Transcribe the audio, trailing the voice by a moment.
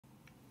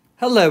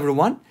Hello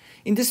everyone.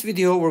 In this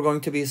video, we're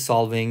going to be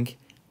solving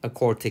a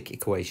quartic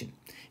equation.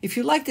 If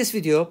you like this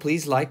video,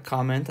 please like,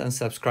 comment, and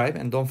subscribe,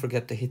 and don't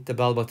forget to hit the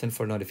bell button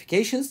for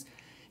notifications.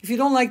 If you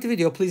don't like the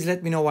video, please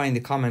let me know why in the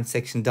comment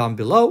section down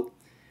below.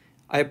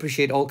 I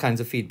appreciate all kinds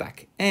of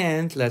feedback.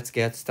 And let's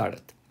get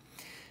started.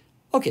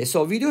 Okay,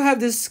 so we do have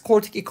this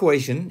quartic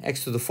equation,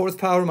 x to the fourth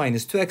power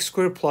minus 2x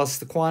squared plus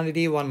the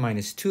quantity 1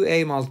 minus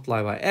 2a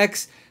multiplied by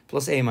x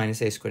plus a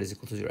minus a squared is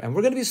equal to 0. And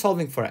we're going to be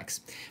solving for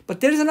x.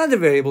 But there is another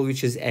variable,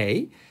 which is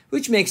a,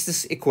 which makes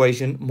this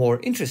equation more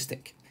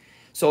interesting.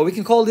 So we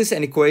can call this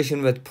an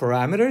equation with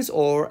parameters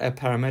or a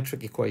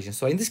parametric equation.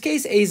 So in this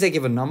case, a is a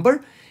given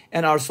number,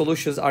 and our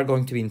solutions are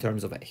going to be in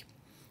terms of a.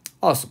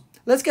 Awesome.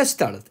 Let's get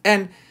started.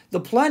 And the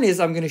plan is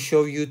I'm going to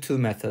show you two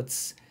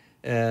methods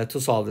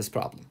to solve this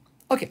problem.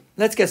 Okay,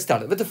 let's get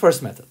started with the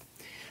first method.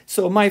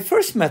 So my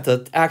first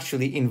method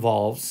actually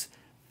involves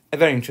a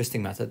very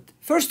interesting method.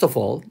 First of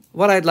all,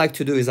 what I'd like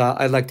to do is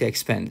I'd like to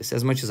expand this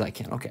as much as I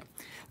can. Okay,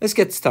 let's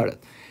get started.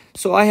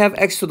 So I have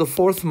x to the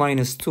fourth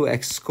minus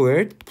 2x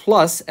squared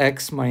plus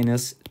x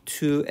minus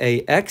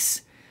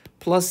 2ax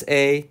plus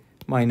a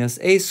minus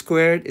a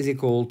squared is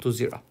equal to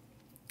 0.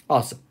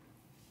 Awesome.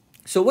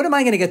 So what am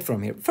I going to get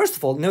from here? First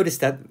of all, notice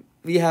that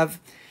we have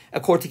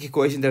a quartic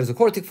equation. There's a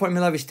quartic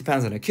formula which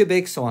depends on a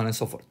cubic, so on and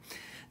so forth.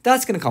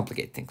 That's going to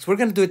complicate things. We're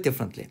going to do it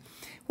differently.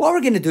 What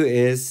we're going to do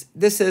is,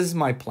 this is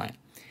my plan.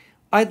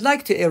 I'd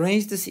like to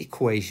arrange this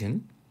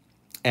equation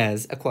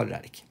as a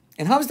quadratic.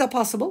 And how is that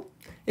possible?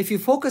 If you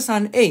focus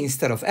on a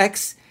instead of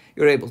x,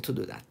 you're able to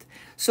do that.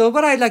 So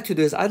what I'd like to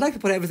do is I'd like to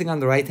put everything on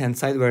the right-hand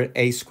side where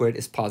a squared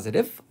is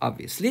positive,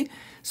 obviously.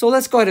 So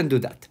let's go ahead and do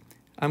that.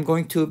 I'm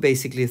going to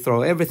basically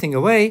throw everything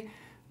away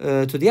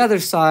to the other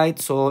side.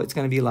 So it's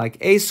going to be like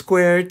a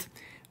squared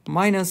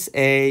minus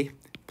a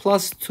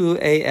plus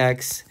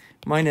 2ax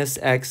minus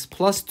x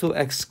plus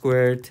 2x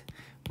squared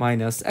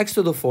minus x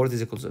to the fourth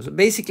is equal to 0. So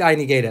basically, I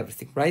negate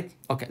everything, right?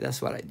 Okay,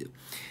 that's what I do.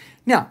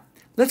 Now,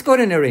 let's go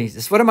ahead and arrange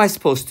this. What am I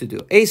supposed to do?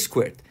 A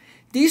squared.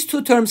 These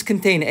two terms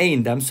contain a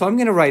in them, so I'm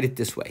going to write it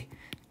this way.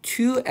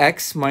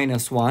 2x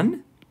minus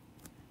 1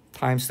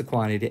 times the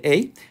quantity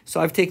a. So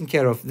I've taken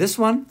care of this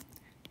one,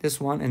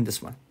 and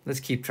this one.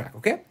 Let's keep track,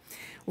 okay?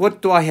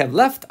 What do I have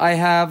left? I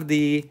have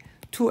the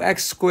 2x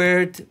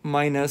squared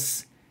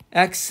minus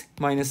x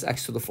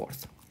to the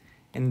fourth.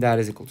 And that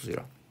is equal to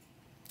 0.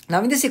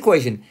 Now, in this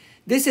equation,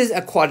 this is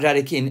a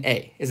quadratic in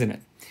a, isn't it?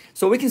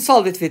 So we can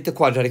solve it with the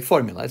quadratic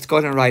formula. Let's go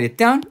ahead and write it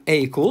down.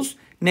 A equals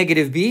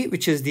negative b,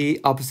 which is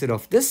the opposite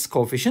of this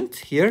coefficient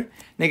here,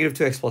 negative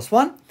 2x plus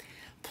 1,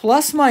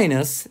 plus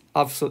minus,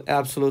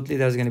 absolutely,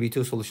 there's going to be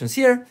two solutions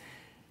here,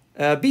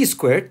 b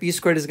squared. B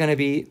squared is going to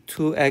be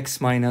 2x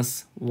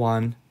minus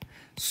 1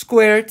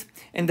 squared,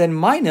 and then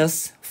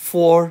minus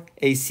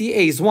 4ac.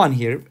 A is 1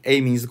 here. A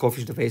means the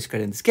coefficient of a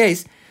squared in this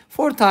case.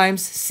 4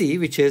 times c,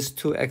 which is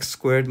 2x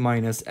squared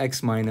minus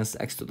x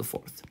to the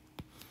fourth.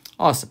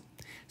 Awesome.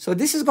 So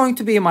this is going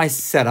to be my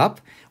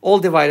setup, all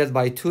divided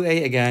by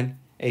 2a. Again,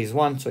 a is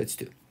 1, so it's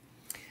 2.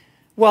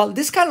 Well,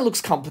 this kind of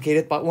looks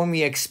complicated, but when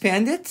we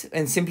expand it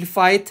and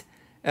simplify it,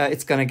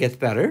 it's going to get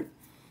better.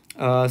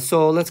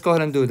 So let's go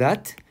ahead and do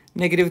that.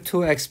 Negative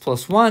 2x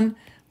plus 1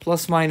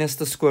 plus minus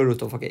the square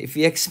root of, okay, if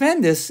we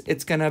expand this,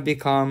 it's going to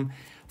become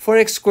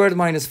 4x squared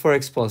minus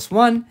 4x plus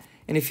 1.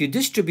 And if you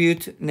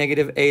distribute,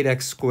 negative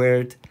 8x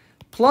squared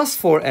plus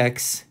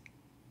 4x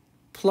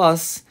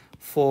plus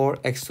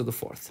 4x to the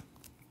fourth.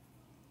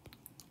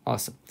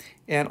 Awesome.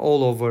 And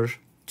all over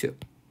 2.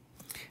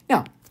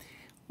 Now,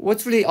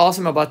 what's really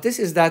awesome about this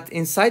is that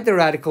inside the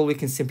radical, we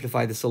can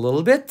simplify this a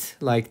little bit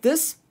like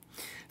this.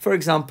 For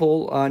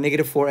example,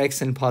 negative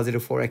 4x and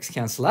positive 4x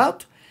cancel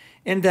out.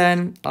 And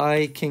then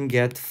I can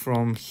get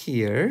from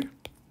here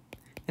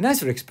a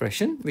nicer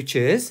expression, which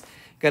is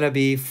going to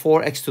be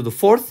 4x to the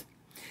fourth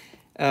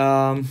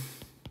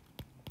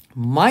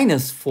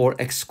minus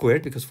 4x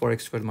squared, because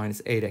 4x squared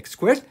minus 8x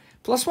squared,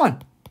 plus 1.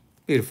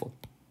 Beautiful.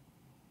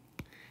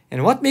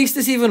 And what makes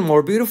this even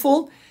more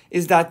beautiful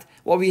is that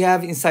what we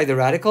have inside the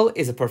radical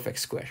is a perfect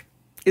square,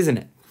 isn't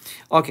it?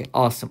 Okay,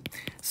 awesome.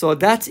 So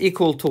that's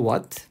equal to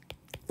what?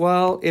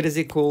 Well, it is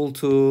equal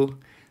to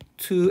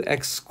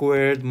 2x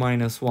squared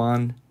minus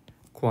 1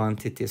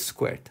 quantity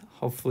squared.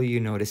 Hopefully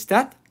you noticed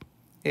that.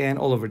 And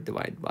all over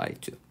divided by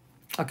 2.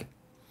 Okay.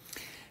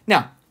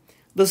 Now,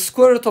 the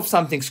square root of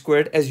something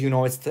squared, as you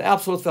know, it's the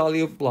absolute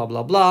value, blah,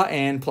 blah, blah,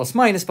 and plus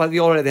minus, but we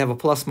already have a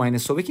plus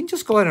minus, so we can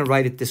just go ahead and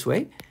write it this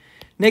way.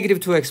 Negative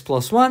 2x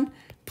plus 1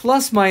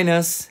 plus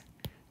minus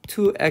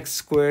 2x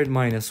squared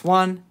minus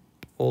 1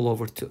 all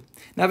over 2.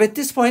 Now, at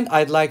this point,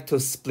 I'd like to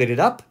split it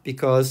up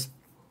because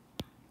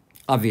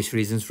obvious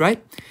reasons,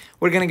 right?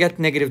 We're going to get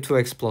negative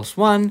 2x plus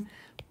 1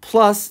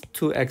 plus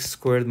 2x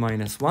squared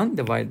minus 1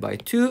 divided by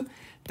 2.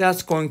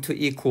 That's going to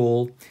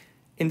equal,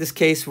 in this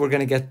case, we're going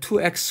to get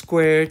 2x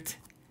squared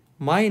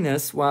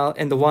minus, well,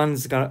 and the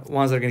ones are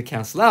going to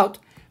cancel out,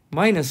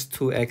 minus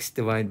 2x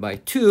divided by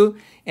 2,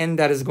 and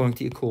that is going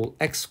to equal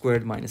x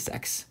squared minus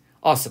x.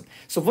 Awesome.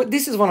 So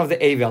this is one of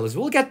the a values.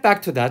 We'll get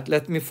back to that.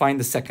 Let me find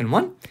the second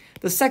one.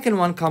 The second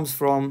one comes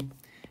from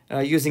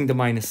using the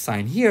minus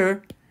sign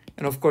here.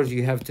 And of course,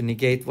 you have to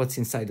negate what's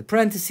inside the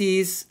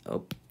parentheses.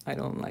 Oh, I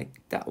don't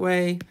like that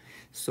way.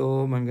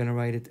 So I'm going to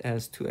write it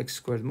as 2x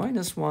squared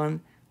minus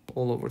 1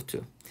 all over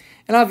 2.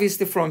 And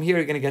obviously from here,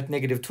 you're going to get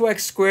negative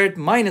 2x squared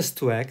minus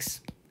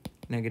 2x.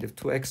 Negative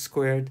 2x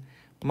squared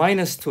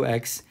minus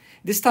 2x.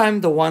 This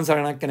time, the ones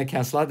are not going to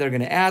cancel out. They're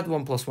going to add.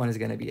 1 plus 1 is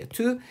going to be a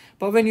 2.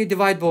 But when you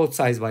divide both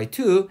sides by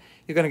 2,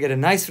 you're going to get a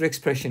nicer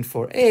expression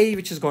for a,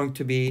 which is going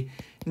to be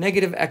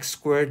negative x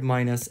squared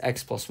minus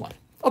x plus 1.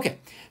 Okay,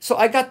 so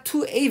I got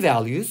two a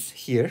values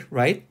here,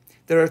 right?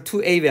 There are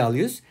two a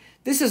values.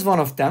 This is one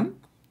of them,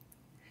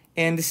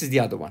 and this is the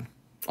other one.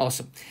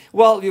 Awesome.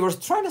 Well, we were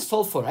trying to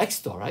solve for x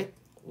though, right?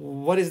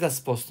 What is that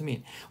supposed to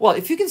mean? Well,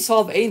 if you can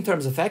solve a in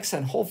terms of x,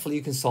 and hopefully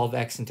you can solve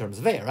x in terms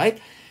of a,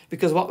 right?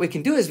 Because what we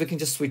can do is we can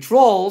just switch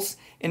roles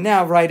and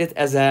now write it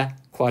as a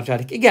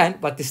quadratic again,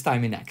 but this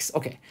time in x.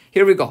 Okay,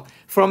 here we go.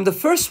 From the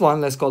first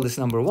one, let's call this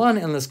number 1,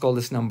 and let's call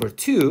this number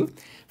 2.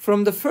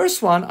 From the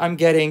first one, I'm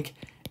getting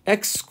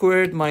x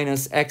squared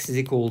minus x is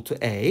equal to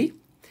a,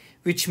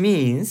 which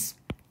means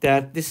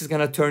that this is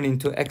going to turn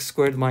into x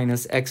squared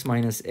minus x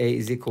minus a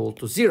is equal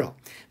to 0.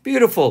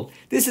 Beautiful.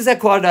 This is a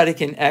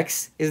quadratic in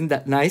x. Isn't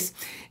that nice?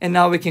 And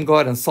now we can go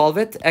ahead and solve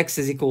it. X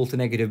is equal to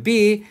negative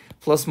b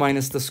plus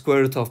minus the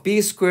square root of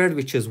b squared,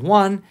 which is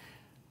 1,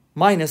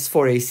 minus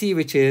 4ac,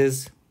 which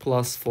is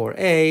plus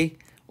 4a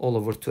all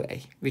over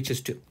 2a, which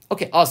is 2.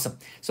 Okay, awesome.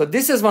 So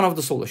this is one of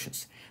the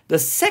solutions. The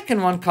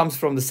second one comes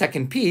from the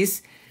second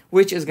piece,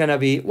 which is going to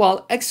be,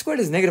 well, x squared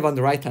is negative on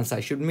the right-hand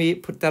side. Shouldn't we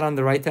put that on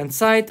the right-hand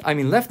side? I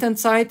mean, left-hand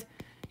side.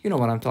 You know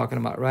what I'm talking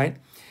about, right?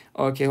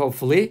 Okay,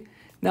 hopefully.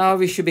 Now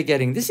we should be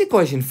getting this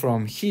equation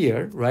from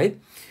here, right?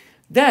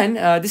 Then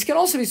this can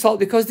also be solved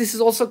because this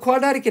is also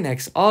quadratic in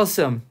x.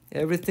 Awesome.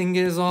 Everything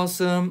is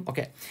awesome.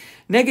 Okay.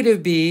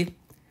 Negative b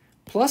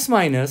plus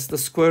minus the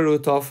square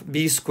root of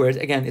b squared.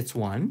 Again, it's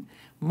 1.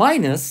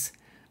 Minus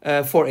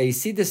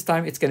 4ac. This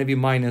time it's going to be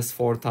minus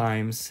 4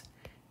 times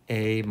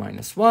a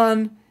minus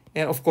 1.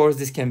 And of course,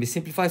 this can be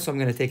simplified. So I'm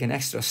going to take an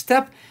extra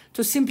step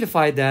to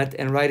simplify that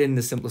and write it in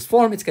the simplest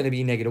form. It's going to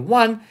be negative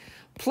 1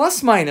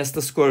 plus minus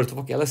the square root of,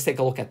 okay, let's take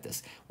a look at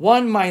this.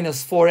 1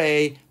 minus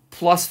 4a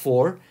plus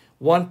 4.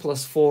 1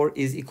 plus 4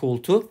 is equal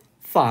to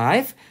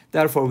 5.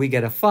 Therefore, we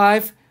get a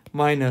 5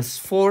 minus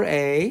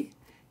 4a,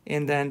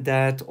 and then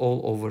that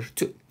all over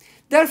 2.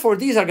 Therefore,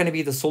 these are going to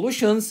be the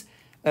solutions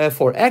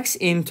for x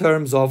in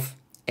terms of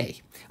a.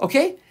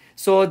 Okay,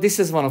 so this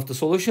is one of the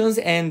solutions,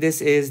 and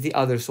this is the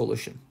other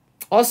solution.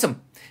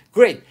 Awesome.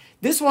 Great.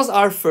 This was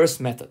our first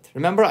method.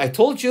 Remember, I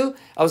told you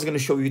I was going to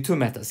show you two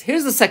methods.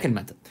 Here's the second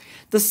method.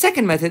 The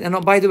second method,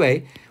 and by the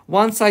way,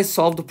 once I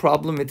solve the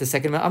problem with the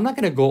second method, I'm not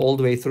going to go all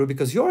the way through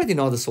because you already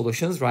know the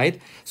solutions,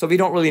 right? So we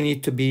don't really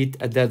need to beat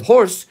a dead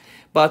horse,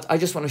 but I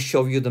just want to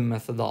show you the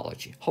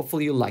methodology.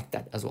 Hopefully you like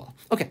that as well.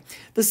 Okay.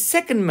 The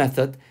second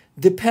method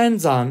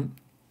depends on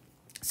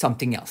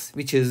something else,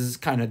 which is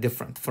kind of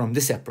different from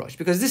this approach,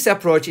 because this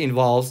approach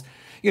involves,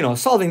 you know,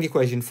 solving the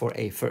equation for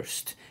a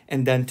first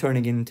and then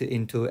turning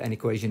into an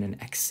equation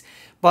in x.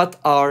 But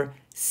our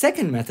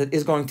second method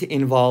is going to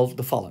involve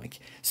the following.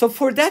 So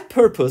for that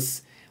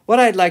purpose, what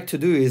I'd like to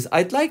do is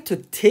I'd like to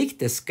take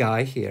this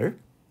guy here.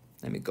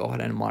 Let me go ahead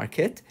and mark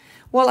it.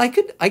 Well,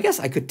 I guess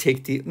I could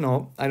take the,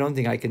 no, I don't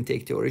think I can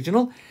take the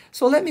original.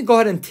 So let me go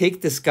ahead and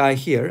take this guy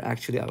here.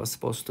 Actually, I was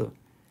supposed to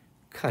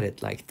cut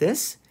it like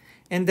this.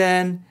 And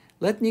then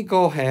let me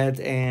go ahead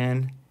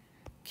and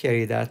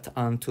carry that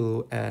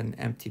onto an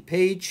empty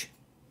page.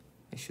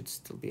 I should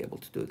still be able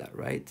to do that,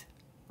 right?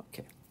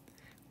 Okay.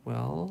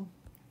 Well,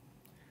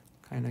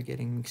 kind of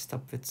getting mixed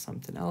up with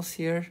something else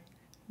here.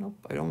 Nope,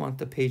 I don't want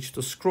the page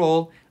to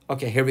scroll.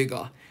 Okay, here we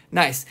go.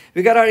 Nice.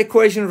 We got our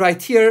equation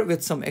right here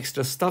with some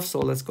extra stuff. So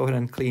let's go ahead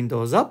and clean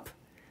those up.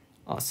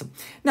 Awesome.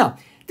 Now,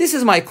 this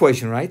is my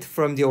equation, right,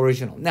 from the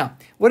original. Now,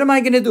 what am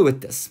I going to do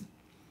with this?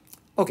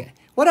 Okay,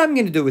 what I'm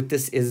going to do with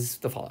this is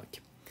the following.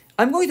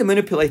 I'm going to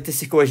manipulate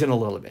this equation a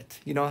little bit.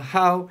 You know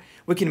how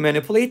we can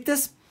manipulate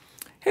this?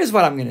 Here's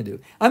what I'm going to do.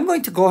 I'm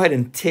going to go ahead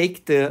and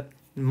take the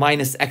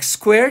minus x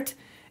squared,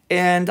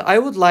 and I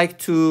would like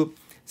to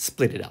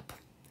split it up.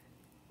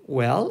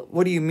 Well,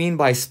 what do you mean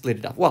by split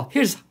it up? Well,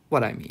 here's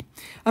what I mean.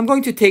 I'm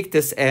going to take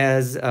this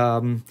as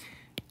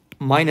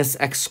minus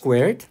x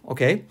squared,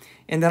 okay?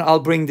 And then I'll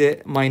bring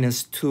the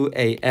minus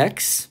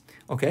 2ax,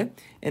 okay?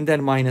 And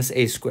then minus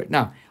a squared.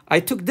 Now, I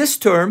took this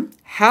term,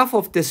 half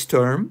of this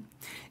term,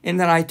 and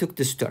then I took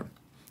this term.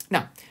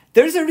 Now,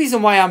 there's a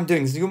reason why I'm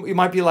doing this. You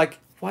might be like,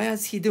 why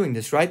is he doing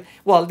this, right?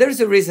 Well, there's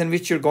a reason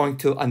which you're going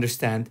to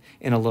understand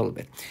in a little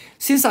bit.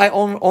 Since I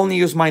only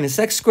use minus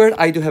x squared,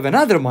 I do have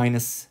another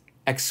minus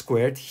x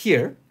squared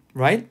here,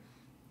 right?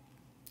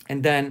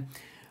 And then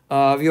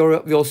we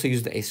also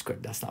use the a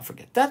squared. Let's not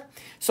forget that.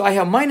 So I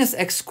have minus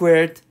x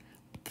squared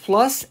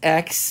plus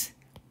x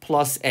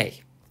plus a.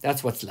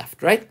 That's what's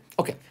left, right?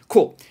 Okay,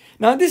 cool.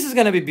 Now, this is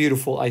going to be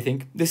beautiful, I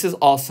think. This is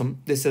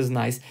awesome. This is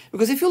nice.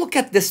 Because if you look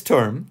at this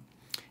term,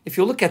 if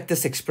you look at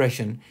this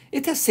expression,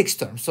 it has 6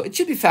 terms. So it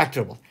should be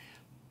factorable.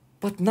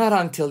 But not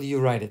until you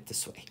write it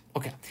this way.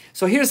 Okay,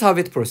 so here's how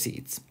it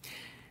proceeds.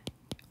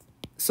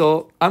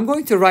 So I'm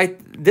going to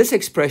write this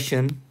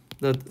expression,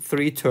 the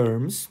 3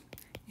 terms,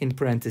 in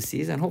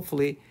parentheses, and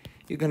hopefully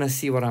you're going to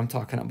see what I'm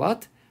talking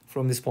about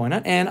from this point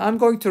on. And I'm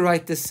going to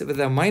write this with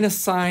a minus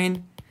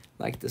sign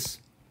like this.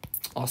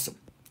 Awesome.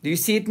 Do you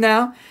see it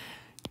now?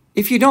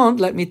 If you don't,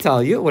 let me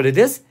tell you what it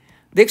is.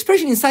 The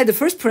expression inside the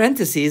first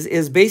parentheses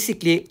is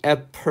basically a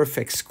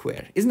perfect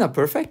square. Isn't that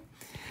perfect?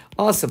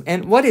 Awesome.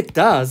 And what it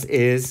does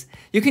is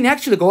you can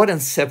actually go ahead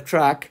and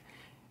subtract.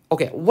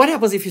 Okay, what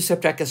happens if you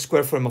subtract a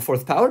square from a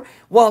 4th power?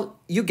 Well,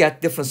 you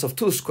get difference of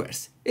 2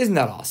 squares. Isn't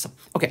that awesome?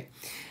 Okay,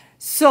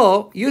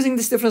 so using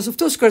this difference of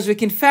 2 squares, we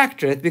can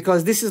factor it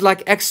because this is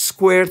like x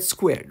squared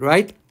squared,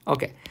 right?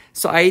 Okay,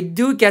 so I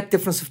do get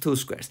difference of 2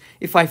 squares.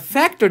 If I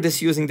factor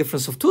this using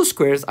difference of 2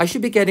 squares, I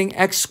should be getting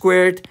x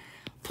squared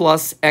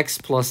plus x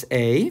plus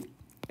a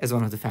as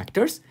one of the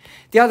factors.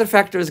 The other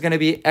factor is going to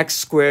be x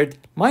squared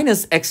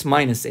minus x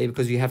minus a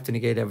because you have to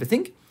negate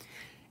everything.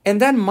 And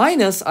then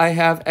minus, I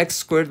have x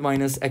squared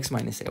minus x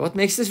minus a. What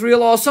makes this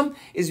real awesome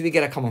is we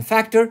get a common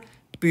factor.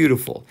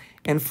 Beautiful.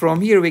 And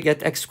from here, we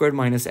get x squared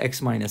minus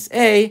x minus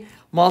a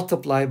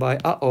multiplied by,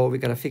 we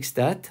got to fix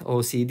that,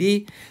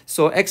 OCD.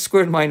 So x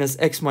squared minus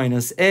x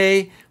minus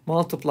a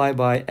multiplied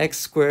by x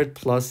squared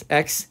plus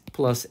x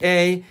plus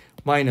a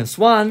minus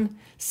 1.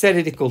 Set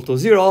it equal to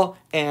 0,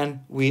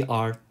 and we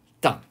are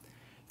done.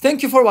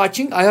 Thank you for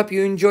watching. I hope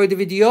you enjoyed the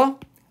video.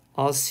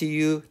 I'll see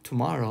you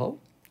tomorrow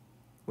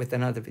with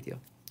another video.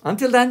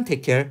 Until then,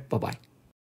 take care. Bye-bye.